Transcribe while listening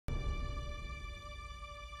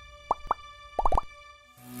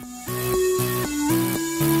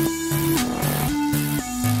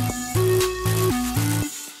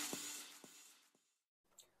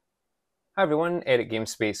Hi everyone, Eric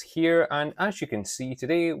Gamespace here, and as you can see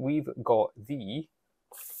today we've got the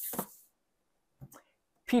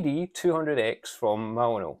PD200X from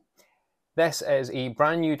Maono. This is a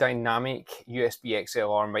brand new dynamic USB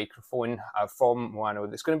XLR microphone from Maono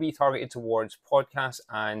that's going to be targeted towards podcasts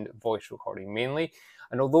and voice recording mainly.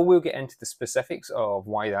 And although we'll get into the specifics of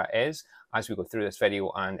why that is as we go through this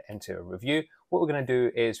video and into a review, what we're going to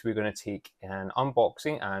do is we're going to take an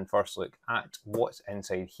unboxing and first look at what's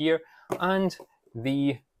inside here and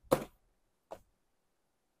the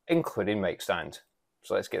including mic stand.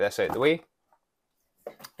 So let's get this out of the way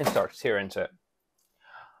and start to tear into it.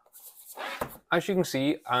 As you can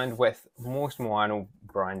see, and with most Maono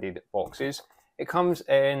branded boxes, it comes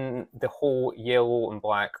in the whole yellow and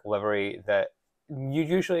black livery that you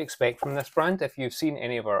usually expect from this brand. If you've seen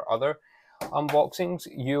any of our other unboxings,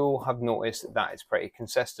 you'll have noticed that it's pretty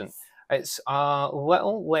consistent. It's a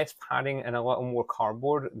little less padding and a little more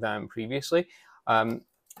cardboard than previously.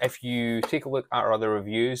 If you take a look at our other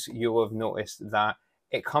reviews, you'll have noticed that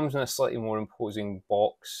it comes in a slightly more imposing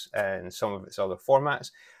box in some of its other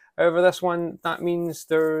formats. However, this one, that means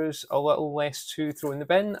there's a little less to throw in the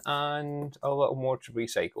bin and a little more to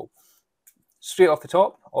recycle. Straight off the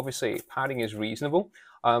top, obviously, padding is reasonable.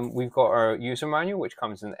 We've got our user manual, which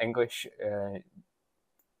comes in English,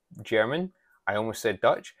 German, I almost said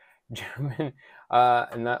Dutch, German,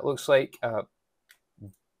 and that looks like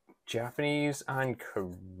Japanese and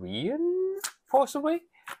Korean, possibly?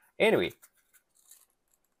 Anyway,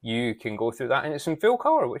 you can go through that and it's in full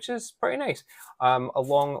color, which is pretty nice.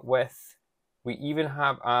 Along with, we even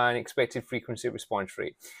have an expected frequency response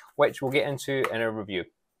rate, which we'll get into in a review.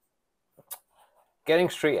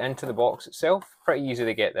 Getting straight into the box itself, pretty easy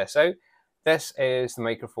to get this out. This is the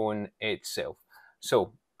microphone itself.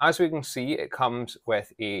 So, as we can see, it comes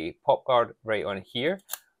with a pop guard right on here.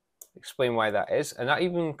 Explain why that is, and that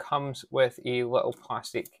even comes with a little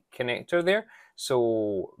plastic connector there,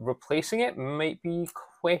 so replacing it might be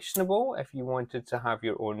questionable if you wanted to have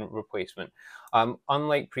your own replacement.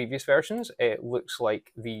 Unlike previous versions, it looks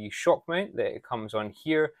like the shock mount that it comes on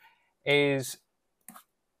here is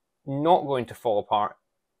not going to fall apart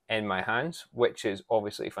in my hands, which is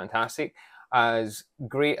obviously fantastic. As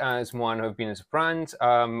great as Maono have been as a brand,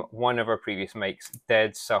 one of our previous mics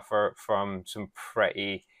did suffer from some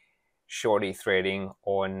pretty shoddy threading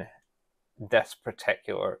on this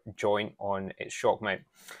particular joint on its shock mount.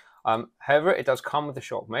 However, it does come with a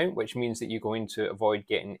shock mount, which means that you're going to avoid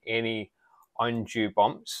getting any undue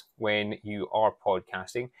bumps when you are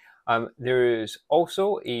podcasting. There is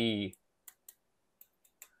also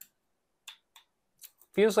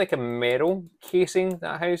feels like a metal casing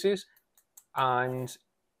that houses, and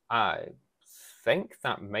I think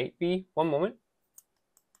that might be, one moment.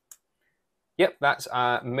 Yep, that's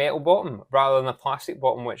a metal bottom rather than a plastic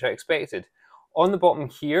bottom, which I expected. On the bottom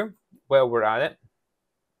here, while we're at it,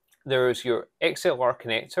 there's your XLR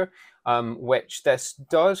connector, which this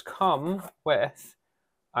does come with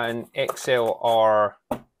an XLR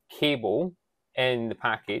cable in the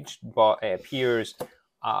package, but it appears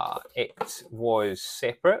it was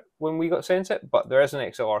separate when we got sent it, but there is an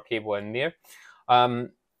XLR cable in there.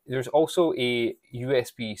 There's also a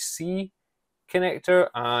USB-C connector,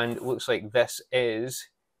 and it looks like this is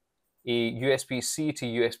a USB-C to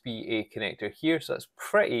USB-A connector here, so that's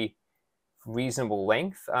pretty reasonable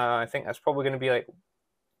length. I think that's probably going to be like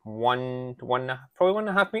probably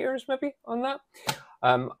 1.5 meters maybe on that.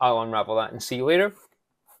 I'll unravel that and see you later.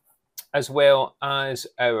 As well as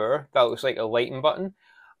that looks like a lighting button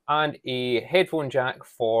and a headphone jack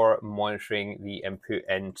for monitoring the input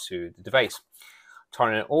into the device.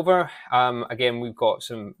 Turning it over, again, we've got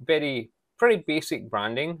some pretty basic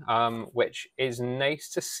branding, which is nice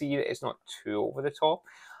to see that it's not too over the top.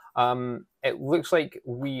 It looks like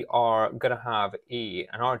we are going to have an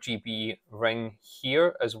RGB ring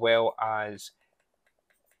here, as well as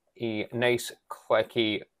a nice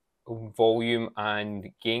clicky volume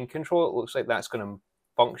and gain control. It looks like that's going to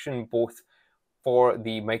function both for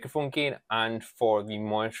the microphone gain and for the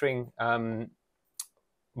monitoring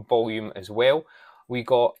volume as well. We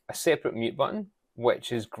got a separate mute button,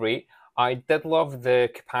 which is great. I did love the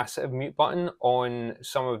capacitive mute button on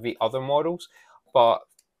some of the other models, but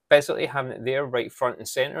basically having it there right front and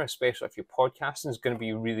center, especially if you're podcasting, is going to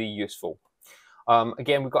be really useful.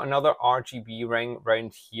 Again, we've got another RGB ring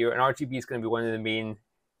around here, and RGB is going to be one of the main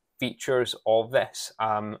features of this.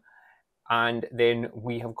 And then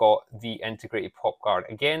we have got the integrated pop guard.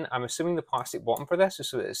 Again, I'm assuming the plastic bottom for this is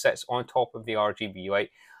so that it sits on top of the RGB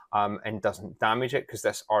light and doesn't damage it, because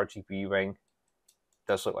this RGB ring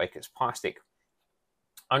does look like it's plastic.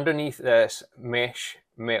 Underneath this mesh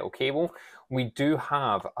metal cable, we do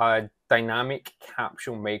have a dynamic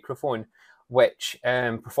capsule microphone, which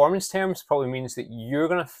in performance terms probably means that you're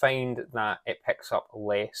going to find that it picks up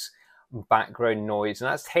less background noise.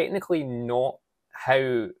 And that's technically not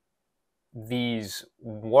how these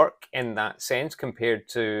work in that sense compared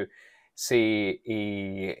to, say,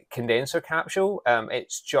 a condenser capsule.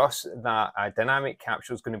 It's just that a dynamic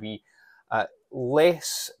capsule is going to be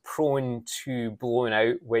less prone to blowing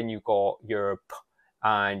out when you've got your p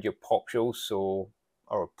and your popules, so,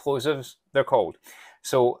 or plosives they're called.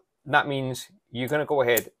 So that means you're going to go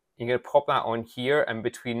ahead, you're going to pop that on here, and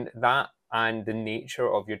between that and the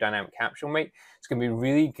nature of your dynamic capsule mic, it's going to be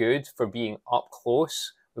really good for being up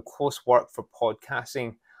close, with close work for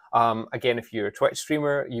podcasting. Again, if you're a Twitch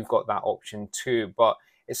streamer, you've got that option too, but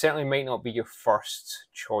it certainly might not be your first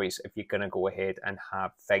choice if you're going to go ahead and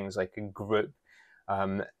have things like a group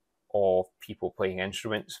of people playing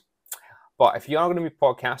instruments. But if you are going to be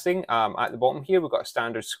podcasting, at the bottom here, we've got a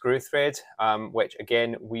standard screw thread, which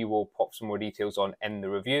again, we will pop some more details on in the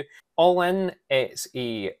review. All in, it's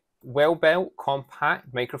a well-built,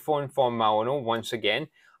 compact microphone from Maono once again.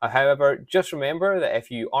 However, just remember that if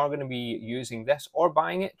you are going to be using this or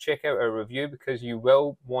buying it, check out our review, because you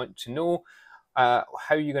will want to know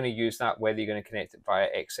how you're going to use that, whether you're going to connect it via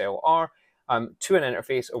XLR to an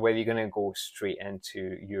interface, or whether you're going to go straight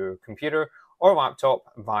into your computer or laptop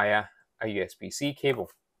via a USB-C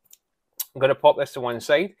cable. I'm going to pop this to one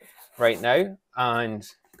side right now, and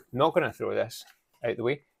I'm not going to throw this out the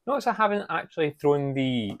way. Notice I haven't actually thrown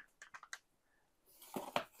the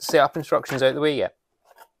setup instructions out the way yet.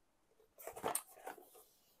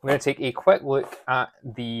 I'm going to take a quick look at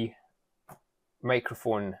the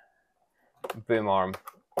microphone boom arm.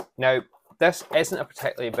 Now, this isn't a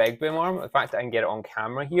particularly big boom arm. The fact that I can get it on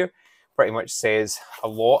camera here pretty much says a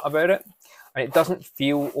lot about it. And it doesn't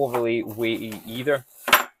feel overly weighty either.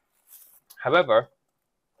 However,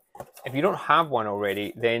 if you don't have one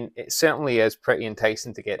already, then it certainly is pretty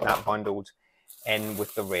enticing to get that bundled in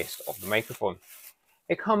with the rest of the microphone.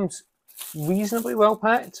 It comes reasonably well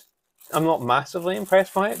packed. I'm not massively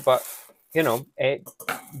impressed by it, but you know, it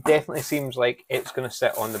definitely seems like it's going to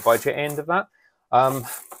sit on the budget end of that.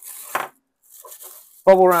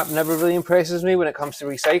 Bubble wrap never really impresses me when it comes to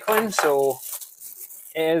recycling, so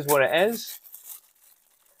it is what it is.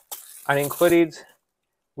 And included,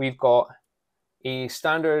 we've got a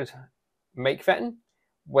standard mic fitting,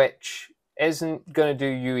 which isn't going to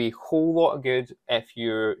do you a whole lot of good if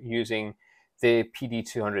you're using the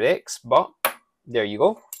PD200X, but there you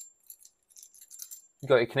go. You've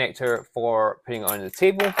got a connector for putting it on the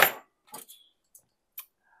table,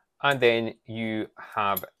 and then you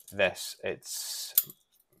have this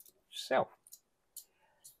itself.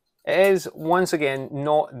 It is, once again,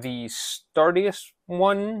 not the sturdiest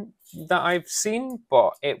one that I've seen,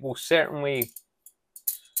 but it will certainly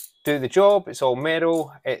do the job. It's all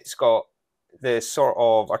metal. It's got the sort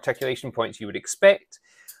of articulation points you would expect.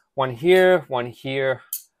 One here,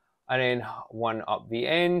 and then one up the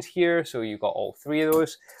end here. So you've got all three of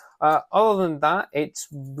those. Other than that, it's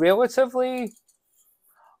relatively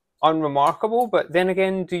unremarkable, but then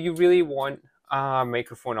again, do you really want a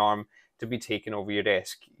microphone arm to be taken over your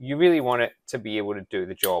desk? You really want it to be able to do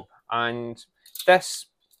the job, and this,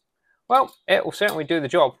 well, it will certainly do the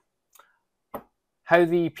job. How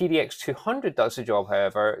the PDX200 does the job,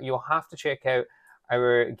 however, you'll have to check out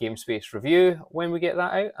our GameSpace review when we get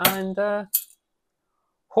that out, and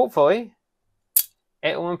hopefully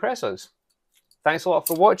it will impress us. Thanks a lot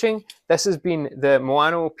for watching. This has been the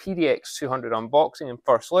Maono PDX200 unboxing and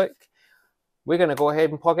first look. We're going to go ahead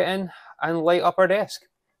and plug it in and light up our desk.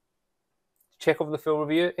 Check over the full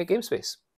review at GameSpace.